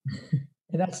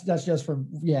 And that's just from,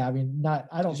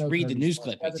 I don't know. Read the news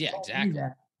clippings. Yeah, exactly.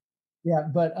 Yeah,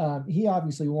 but he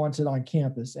obviously wants it on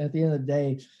campus. At the end of the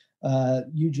day,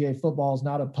 UGA football is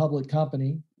not a public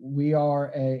company. We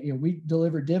are we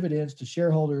deliver dividends to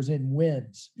shareholders in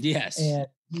wins. Yes. And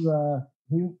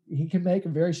he can make a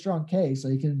very strong case. So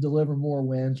he can deliver more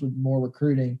wins with more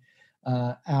recruiting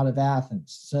out of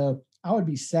Athens. So I would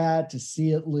be sad to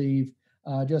see it leave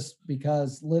just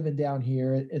because living down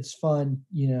here, it's fun.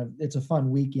 It's a fun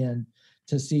weekend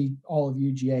to see all of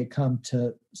UGA come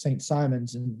to St.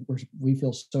 Simon's, and we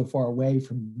feel so far away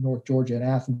from North Georgia and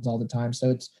Athens all the time. So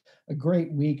it's a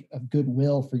great week of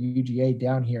goodwill for UGA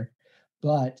down here,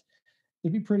 but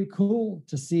it'd be pretty cool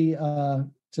to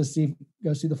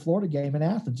go see the Florida game in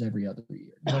Athens every other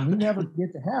year. We never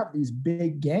get to have these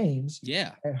big games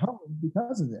at home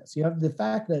because of this. You have the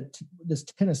fact that this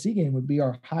Tennessee game would be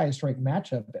our highest ranked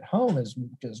matchup at home is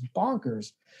just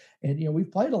bonkers. And,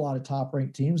 we've played a lot of top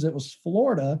ranked teams. It was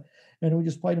Florida, and we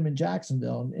just played them in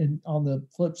Jacksonville. And on the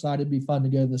flip side, it'd be fun to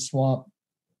go to the Swamp.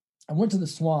 I went to the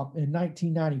Swamp in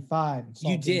 1995.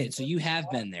 You did. So you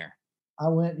have been there. I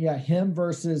went, him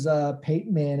versus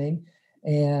Peyton Manning.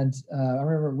 And I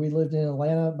remember we lived in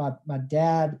Atlanta. My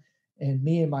dad and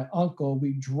me and my uncle,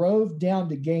 we drove down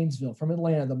to Gainesville from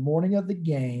Atlanta the morning of the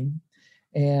game.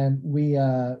 And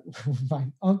my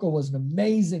uncle was an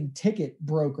amazing ticket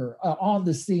broker on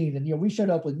the scene. And, we showed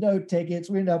up with no tickets.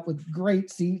 We ended up with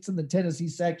great seats in the Tennessee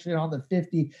section on the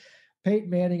 50. Peyton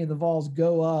Manning and the Vols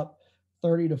go up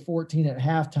 30-14 at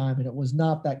halftime. And it was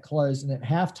not that close. And at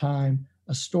halftime,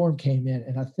 a storm came in.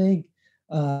 And I think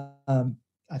the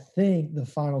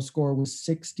final score was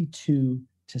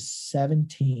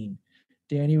 62-17.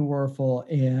 Danny Werfel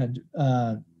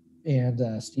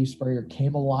and Steve Spurrier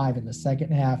came alive in the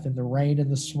second half in the rain in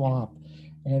the Swamp.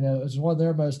 And it was one of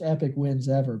their most epic wins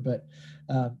ever. But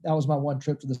that was my one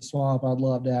trip to the Swamp. I'd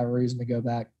love to have a reason to go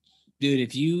back. Dude,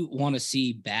 if you want to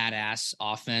see badass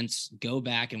offense, go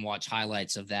back and watch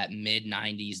highlights of that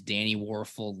mid-90s Danny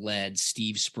Werfel-led,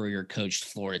 Steve Spurrier coached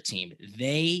Florida team.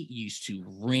 They used to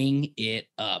ring it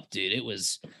up, dude. It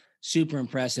was super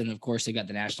impressive. And, of course, they got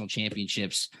the national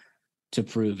championships to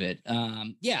prove it.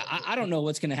 I don't know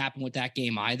what's going to happen with that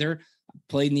game either.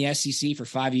 Played in the SEC for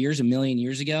 5 years, a million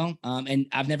years ago, and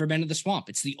I've never been to the Swamp.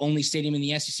 It's the only stadium in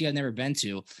the SEC I've never been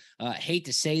to. Hate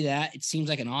to say that. It seems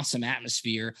like an awesome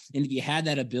atmosphere, and if you had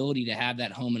that ability to have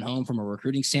that home and home from a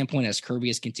recruiting standpoint, as Kirby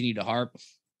has continued to harp,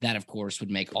 that, of course,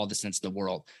 would make all the sense in the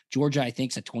world. Georgia, I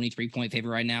think, is a 23-point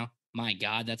favorite right now. My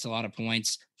God, that's a lot of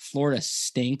points. Florida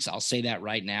stinks. I'll say that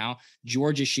right now.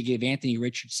 Georgia should give Anthony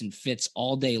Richardson fits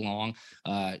all day long.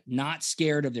 Not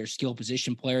scared of their skill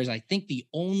position players. I think the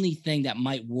only thing that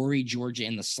might worry Georgia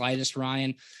in the slightest,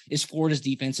 Ryan, is Florida's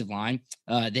defensive line.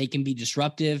 They can be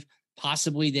disruptive.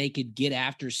 Possibly they could get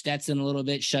after Stetson a little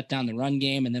bit, shut down the run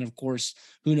game. And then, of course,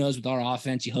 who knows with our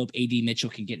offense, you hope A.D. Mitchell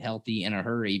can get healthy in a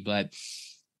hurry. But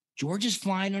Georgia's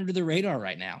flying under the radar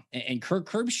right now. And Kirk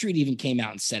Herbstreit even came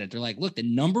out and said it. They're like, look, the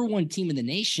number one team in the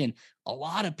nation, a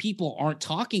lot of people aren't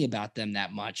talking about them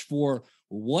that much for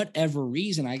whatever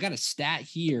reason. I got a stat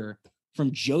here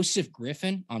from Joseph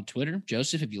Griffin on Twitter.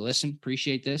 Joseph, if you listen,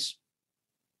 appreciate this.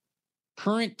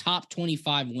 Current top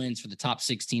 25 wins for the top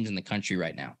 6 teams in the country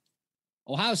right now.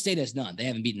 Ohio State has none. They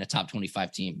haven't beaten a top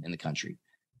 25 team in the country.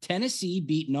 Tennessee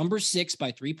beat number 6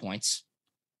 by 3 points.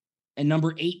 And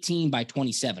number 18 by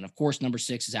 27. Of course, number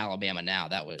 6 is Alabama now.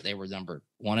 They were number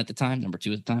 1 at the time, number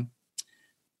 2 at the time.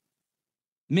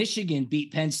 Michigan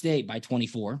beat Penn State by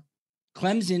 24.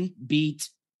 Clemson beat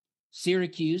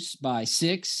Syracuse by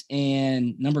 6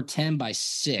 and number 10 by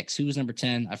 6. Who was number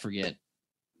 10? I forget.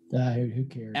 Who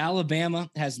cares? Alabama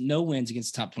has no wins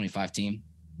against the top 25 team.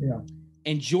 Yeah.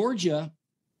 And Georgia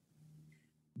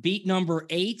beat number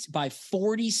 8 by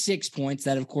 46 points,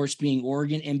 that, of course, being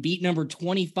Oregon, and beat number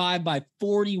 25 by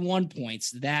 41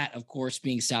 points, that, of course,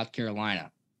 being South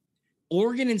Carolina.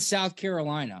 Oregon and South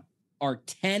Carolina are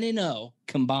 10-0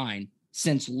 combined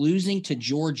since losing to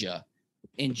Georgia,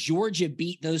 and Georgia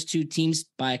beat those two teams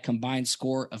by a combined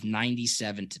score of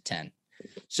 97-10.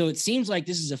 So it seems like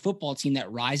this is a football team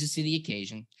that rises to the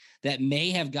occasion, that may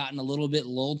have gotten a little bit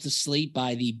lulled to sleep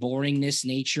by the boringness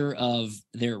nature of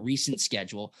their recent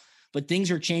schedule, but things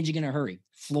are changing in a hurry.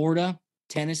 Florida,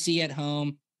 Tennessee at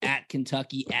home, at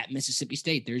Kentucky, at Mississippi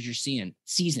State. There's your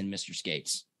season, Mr.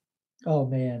 Skates. Oh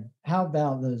man, how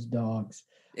about those dogs?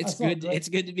 It's good. It's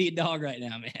good to be a dog right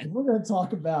now, man. We're going to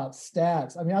talk about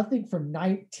stats. I mean, I think from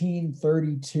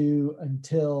 1932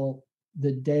 until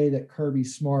the day that Kirby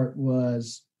Smart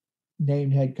was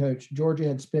named head coach, Georgia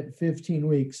had spent 15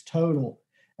 weeks total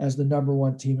as the number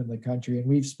one team in the country. And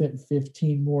we've spent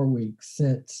 15 more weeks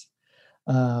since.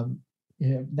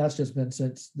 That's just been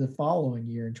since the following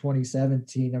year in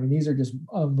 2017. I mean, these are just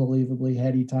unbelievably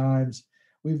heady times.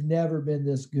 We've never been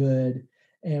this good,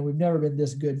 and we've never been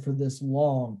this good for this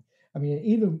long. I mean,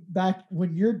 even back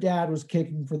when your dad was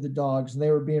kicking for the Dogs and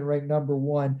they were being ranked number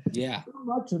one, yeah, so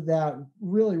much of that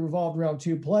really revolved around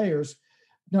two players.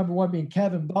 Number one being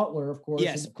Kevin Butler, of course.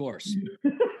 Yes, of course.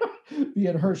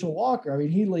 Being Herschel Walker. I mean,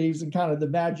 he leaves and kind of the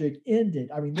magic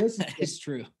ended. I mean, this is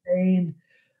true. Sustained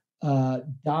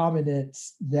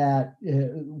dominance that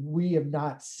we have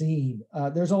not seen.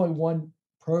 There's only one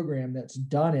program that's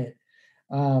done it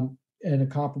in a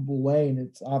comparable way, and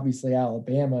it's obviously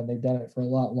Alabama, and they've done it for a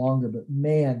lot longer. But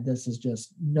man, this is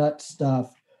just nut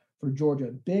stuff for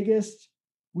Georgia.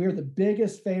 We're the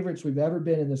biggest favorites we've ever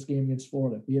been in this game against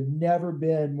Florida. We have never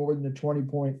been more than a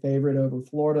 20-point favorite over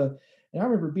Florida. And I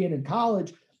remember being in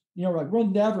college, we're like, we'll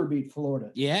never beat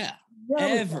Florida. Yeah,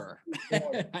 ever.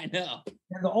 I know.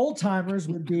 And the old timers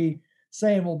would be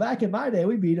saying, well, back in my day,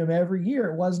 we beat them every year.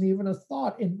 It wasn't even a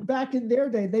thought. And back in their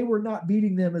day, they were not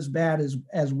beating them as bad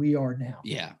as we are now.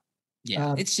 Yeah.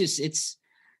 Yeah.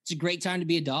 It's a great time to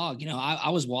be a dog. I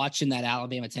was watching that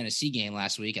Alabama-Tennessee game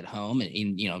last week at home, and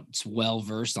it's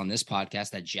well-versed on this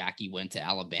podcast that Jackie went to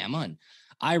Alabama. And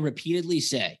I repeatedly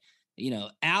say,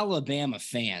 Alabama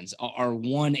fans are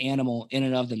one animal in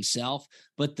and of themselves,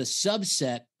 but the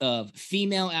subset of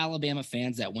female Alabama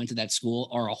fans that went to that school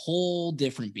are a whole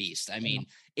different beast. I mean,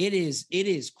 it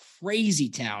is crazy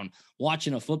town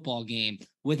watching a football game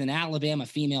with an Alabama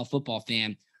female football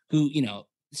fan who,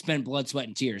 spent blood, sweat,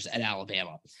 and tears at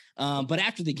Alabama. But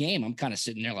after the game, I'm kind of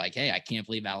sitting there like, hey, I can't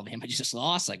believe Alabama just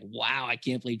lost. Like, wow, I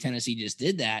can't believe Tennessee just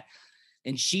did that.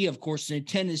 And she, of course, said,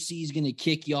 Tennessee's going to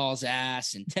kick y'all's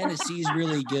ass, and Tennessee's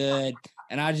really good.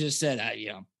 And I just said,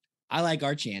 I like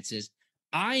our chances.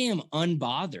 I am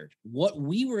unbothered. What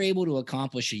we were able to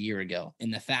accomplish a year ago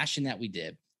in the fashion that we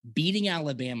did, beating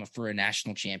Alabama for a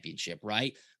national championship,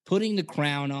 right? Putting the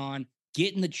crown on,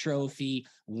 getting the trophy,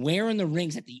 wearing the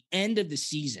rings at the end of the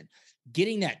season,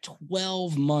 getting that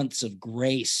 12 months of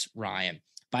grace, Ryan,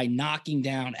 by knocking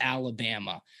down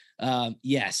Alabama.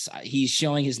 Yes, he's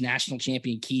showing his national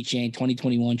champion keychain,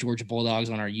 2021 Georgia Bulldogs,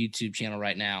 on our YouTube channel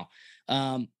right now.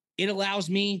 It allows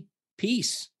me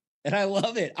peace, and I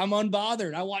love it. I'm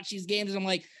unbothered. I watch these games, and I'm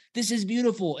like, this is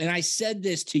beautiful. And I said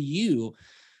this to you,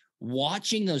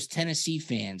 watching those Tennessee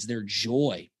fans, their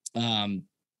joy,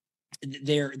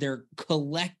 their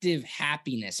collective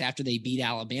happiness after they beat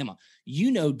Alabama.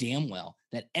 Damn well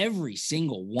that every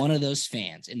single one of those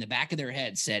fans in the back of their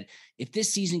head said, if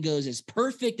this season goes as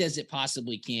perfect as it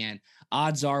possibly can,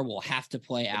 odds are we'll have to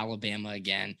play Alabama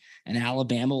again, and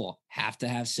Alabama will have to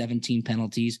have 17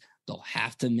 penalties. They'll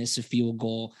have to miss a field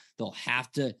goal. They'll have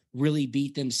to really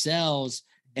beat themselves.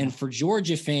 And for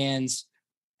Georgia fans,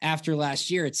 after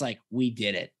last year, it's like, we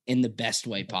did it in the best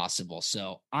way possible.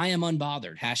 So I am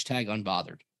unbothered. Hashtag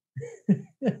unbothered.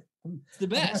 It's the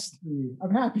best.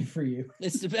 I'm happy for you.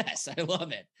 It's the best. I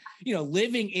love it.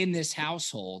 Living in this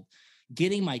household,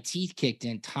 getting my teeth kicked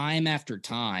in time after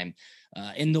time.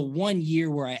 In the 1 year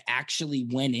where I actually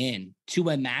went in to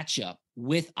a matchup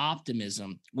with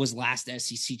optimism was last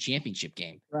SEC championship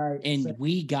game. Right. And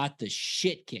we got the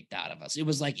shit kicked out of us. It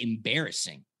was like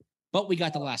embarrassing, but we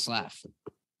got the last laugh.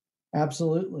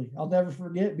 Absolutely. I'll never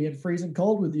forget being freezing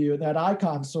cold with you and that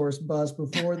Icon Source bus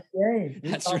before the game.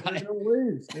 That's right. We were going to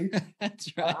lose.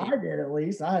 That's right. I did, at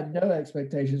least. I had no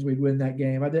expectations we'd win that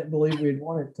game. I didn't believe we'd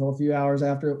won it until a few hours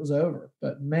after it was over.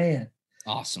 But man,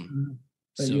 awesome.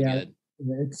 But so yeah,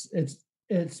 good.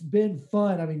 It's been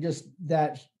fun. I mean, just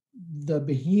that the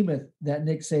behemoth that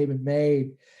Nick Saban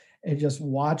made, and just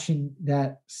watching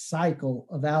that cycle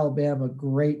of Alabama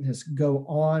greatness go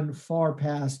on far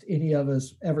past any of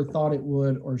us ever thought it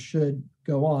would or should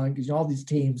go on, because all these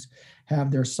teams have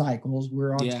their cycles.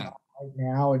 We're on top right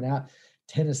now, and now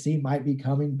Tennessee might be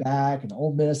coming back, and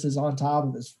Ole Miss is on top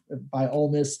of this by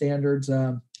Ole Miss standards.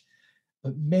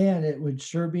 But man, it would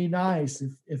sure be nice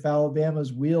if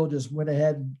Alabama's wheel just went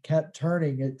ahead and kept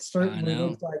turning. It certainly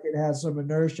looks like it has some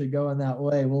inertia going that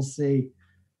way. We'll see.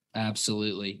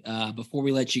 Absolutely. Before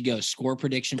we let you go, score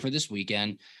prediction for this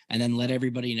weekend, and then let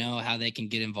everybody know how they can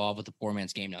get involved with the Poor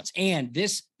Man's Game Notes. And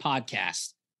this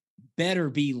podcast better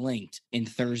be linked in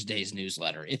Thursday's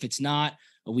newsletter. If it's not,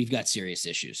 we've got serious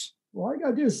issues. Well, all you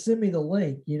gotta do is send me the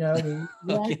link. You know, I mean,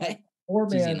 okay. Poor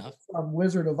Man, some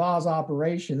Wizard of Oz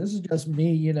operation. This is just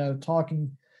me, you know, talking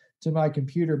to my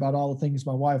computer about all the things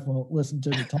my wife won't listen to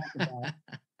me talk about.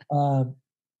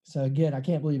 So again, I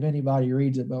can't believe anybody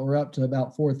reads it, but we're up to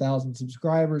about 4,000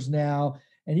 subscribers now.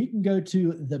 And you can go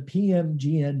to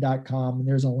thepmgn.com, and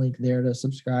there's a link there to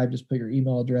subscribe. Just put your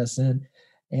email address in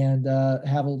and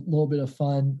have a little bit of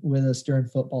fun with us during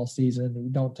football season. We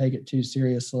don't take it too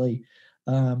seriously.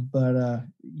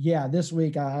 Yeah, this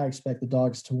week I expect the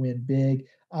Dogs to win big.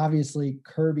 Obviously,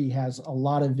 Kirby has a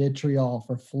lot of vitriol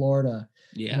for Florida.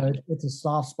 Yeah, you know, it's a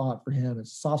soft spot for him.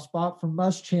 It's a soft spot for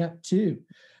Muschamp too.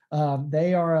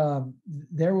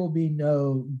 There will be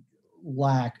no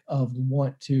lack of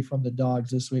want to from the Dogs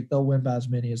this week. They'll win by as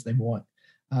many as they want.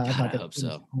 I hope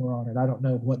so. On it. I don't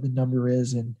know what the number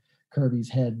is in Kirby's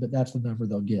head, but that's the number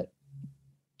they'll get.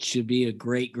 Should be a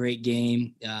great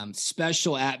game.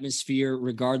 Special atmosphere,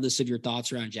 regardless of your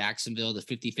thoughts around Jacksonville. The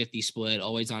 50-50 split,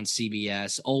 always on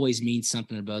CBS, always means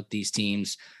something about these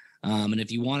teams. And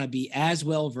if you want to be as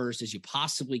well-versed as you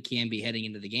possibly can be heading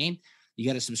into the game, you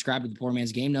got to subscribe to the Poor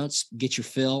Man's Game Notes. Get your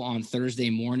fill on Thursday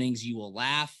mornings. You will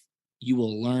laugh, you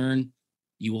will learn,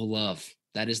 you will love.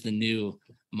 That is the new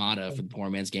motto for the Poor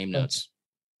Man's Game Notes.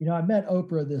 You know, I met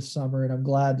Oprah this summer, and I'm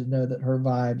glad to know that her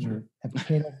vibes have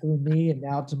came up through me and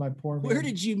now to my Poor Man. Where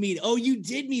did you meet? Oh, you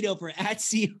did meet Oprah at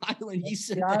Sea Island. You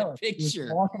sent that picture.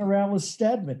 Walking around with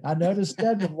Stedman. I noticed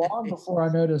Stedman long before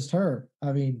I noticed her.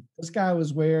 I mean, this guy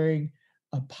was wearing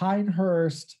a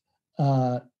Pinehurst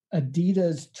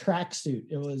Adidas tracksuit.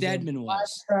 It was Stedman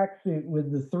was tracksuit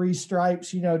with the 3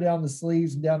 stripes, you know, down the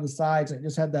sleeves and down the sides. And it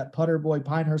just had that Putter Boy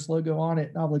Pinehurst logo on it.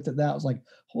 And I looked at that. I was like,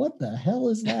 what the hell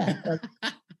is that?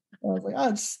 I was like, oh,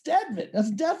 it's Stedman.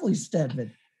 That's definitely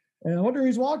Stedman. And I wonder who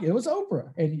he's walking. It was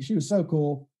Oprah. And she was so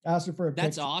cool. I asked her for a picture.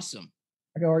 That's awesome.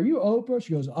 I go, are you Oprah?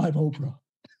 She goes, I'm Oprah.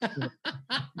 Got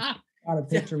a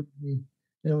picture with me.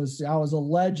 I was a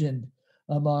legend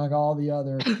among all the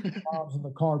other moms in the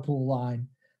carpool line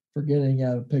for getting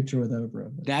a picture with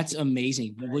Oprah. That's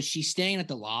amazing. Was she staying at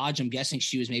the lodge? I'm guessing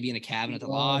she was maybe in a cabin at the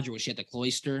lodge, or was she at the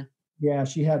Cloister? Yeah,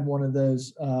 she had one of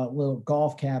those little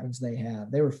golf cabins they have.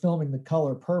 They were filming The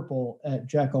Color Purple at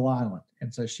Jekyll Island,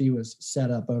 and so she was set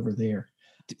up over there.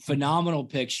 Phenomenal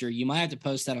picture. You might have to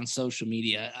post that on social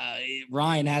media.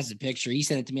 Ryan has the picture. He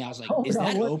sent it to me. I was like, is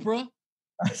that Oprah?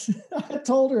 I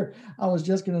told her I was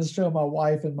just going to show my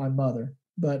wife and my mother.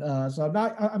 But so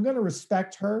I'm going to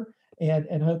respect her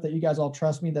and hope that you guys all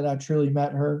trust me that I truly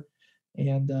met her.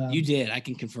 And you did. I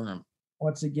can confirm.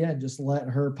 Once again, just let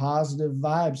her positive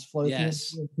vibes flow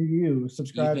through to you.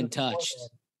 Subscribe. You've been touched.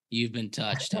 You've been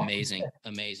touched. Amazing.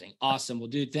 Amazing. Awesome. Well,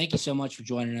 dude, thank you so much for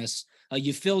joining us.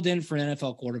 You filled in for an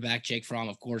NFL quarterback, Jake Fromm,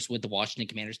 of course, with the Washington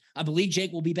Commanders. I believe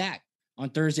Jake will be back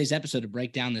on Thursday's episode to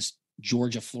break down this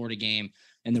Georgia-Florida game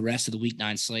and the rest of the Week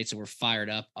 9 slate. So we're fired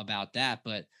up about that.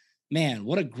 But, man,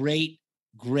 what a great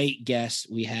guest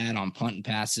we had on Punt and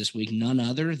Pass this week. None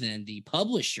other than the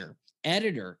publisher,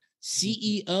 editor,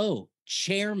 CEO,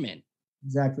 chairman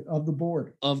of the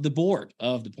board of the Poor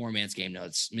Man's Game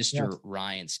Notes, Mr.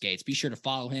 Ryan Skates. Be sure to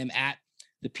follow him at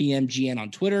the PMGN on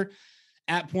Twitter,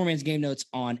 at Poor Man's Game Notes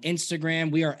on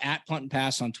Instagram. We are at Punt and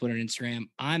Pass on Twitter and Instagram.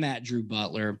 I'm at Drew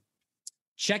Butler.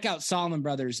 Check out Solomon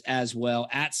Brothers as well,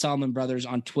 at Solomon Brothers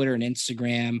on Twitter and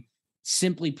Instagram.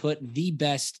 Simply put, the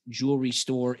best jewelry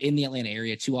store in the Atlanta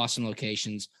area. 2 awesome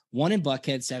locations, one in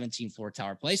Buckhead, 17 Floor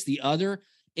Tower Place, the other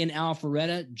in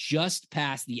Alpharetta, just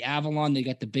past the Avalon. They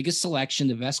got the biggest selection,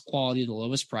 the best quality, the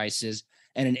lowest prices,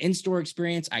 and an in-store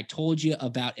experience I told you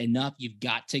about enough. You've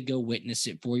got to go witness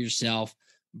it for yourself.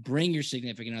 Bring your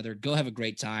significant other. Go have a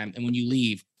great time. And when you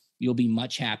leave, you'll be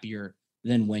much happier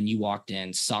than when you walked in.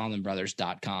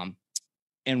 SolomonBrothers.com.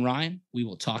 And Ryan, we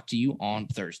will talk to you on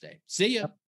Thursday. See ya.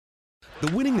 The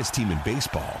winningest team in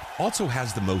baseball also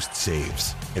has the most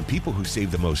saves, and people who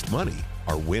save the most money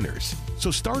are winners.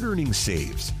 So start earning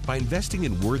saves by investing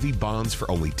in worthy bonds for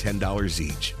only $10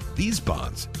 each. These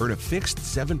bonds earn a fixed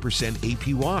 7%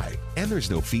 APY, and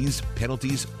there's no fees,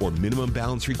 penalties, or minimum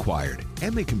balance required,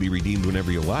 and they can be redeemed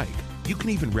whenever you like. You can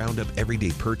even round up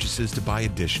everyday purchases to buy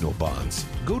additional bonds.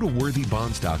 Go to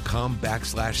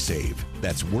worthybonds.com/save.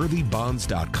 That's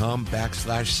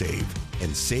worthybonds.com/save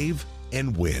and save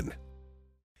and win.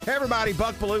 Hey everybody,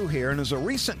 Buck Bellew here, and as a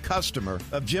recent customer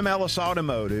of Jim Ellis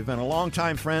Automotive and a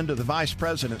longtime friend of the Vice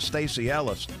President, Stacey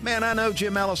Ellis, man, I know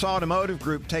Jim Ellis Automotive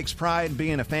Group takes pride in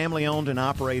being a family-owned and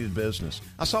operated business.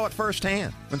 I saw it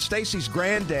firsthand. When Stacey's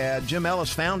granddad, Jim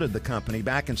Ellis, founded the company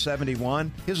back in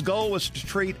 '71, his goal was to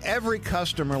treat every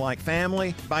customer like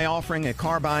family by offering a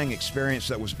car buying experience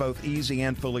that was both easy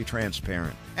and fully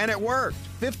transparent. And it worked.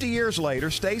 50 years later,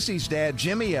 Stacey's dad,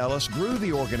 Jimmy Ellis, grew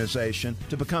the organization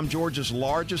to become Georgia's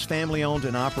largest family-owned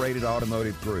and operated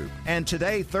automotive group. And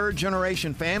today,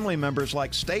 third-generation family members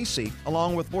like Stacey,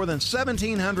 along with more than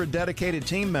 1,700 dedicated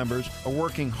team members, are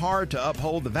working hard to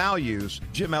uphold the values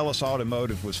Jim Ellis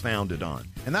Automotive was founded on.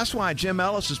 And that's why Jim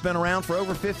Ellis has been around for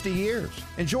over 50 years.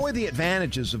 Enjoy the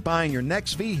advantages of buying your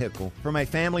next vehicle from a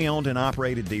family-owned and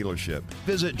operated dealership.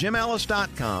 Visit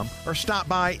jimellis.com or stop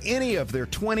by any of their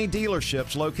 20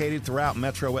 dealerships located throughout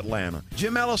Metro Atlanta.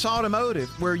 Jim Ellis Automotive,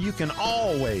 where you can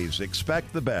always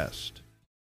expect the best.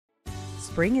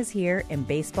 Spring is here and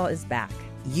baseball is back.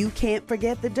 You can't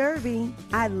forget the Derby.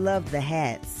 I love the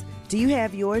hats. Do you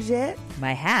have yours yet?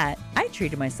 My hat? I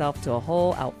treated myself to a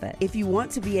whole outfit. If you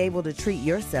want to be able to treat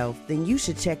yourself, then you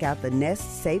should check out the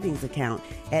Nest Savings Account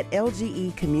at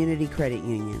LGE Community Credit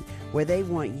Union, where they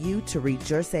want you to reach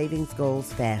your savings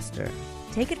goals faster.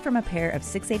 Take it from a pair of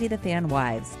 680 The Fan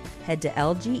wives. Head to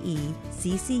lgeccu.org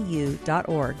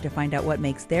to find out what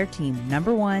makes their team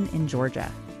 #1 in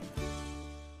Georgia.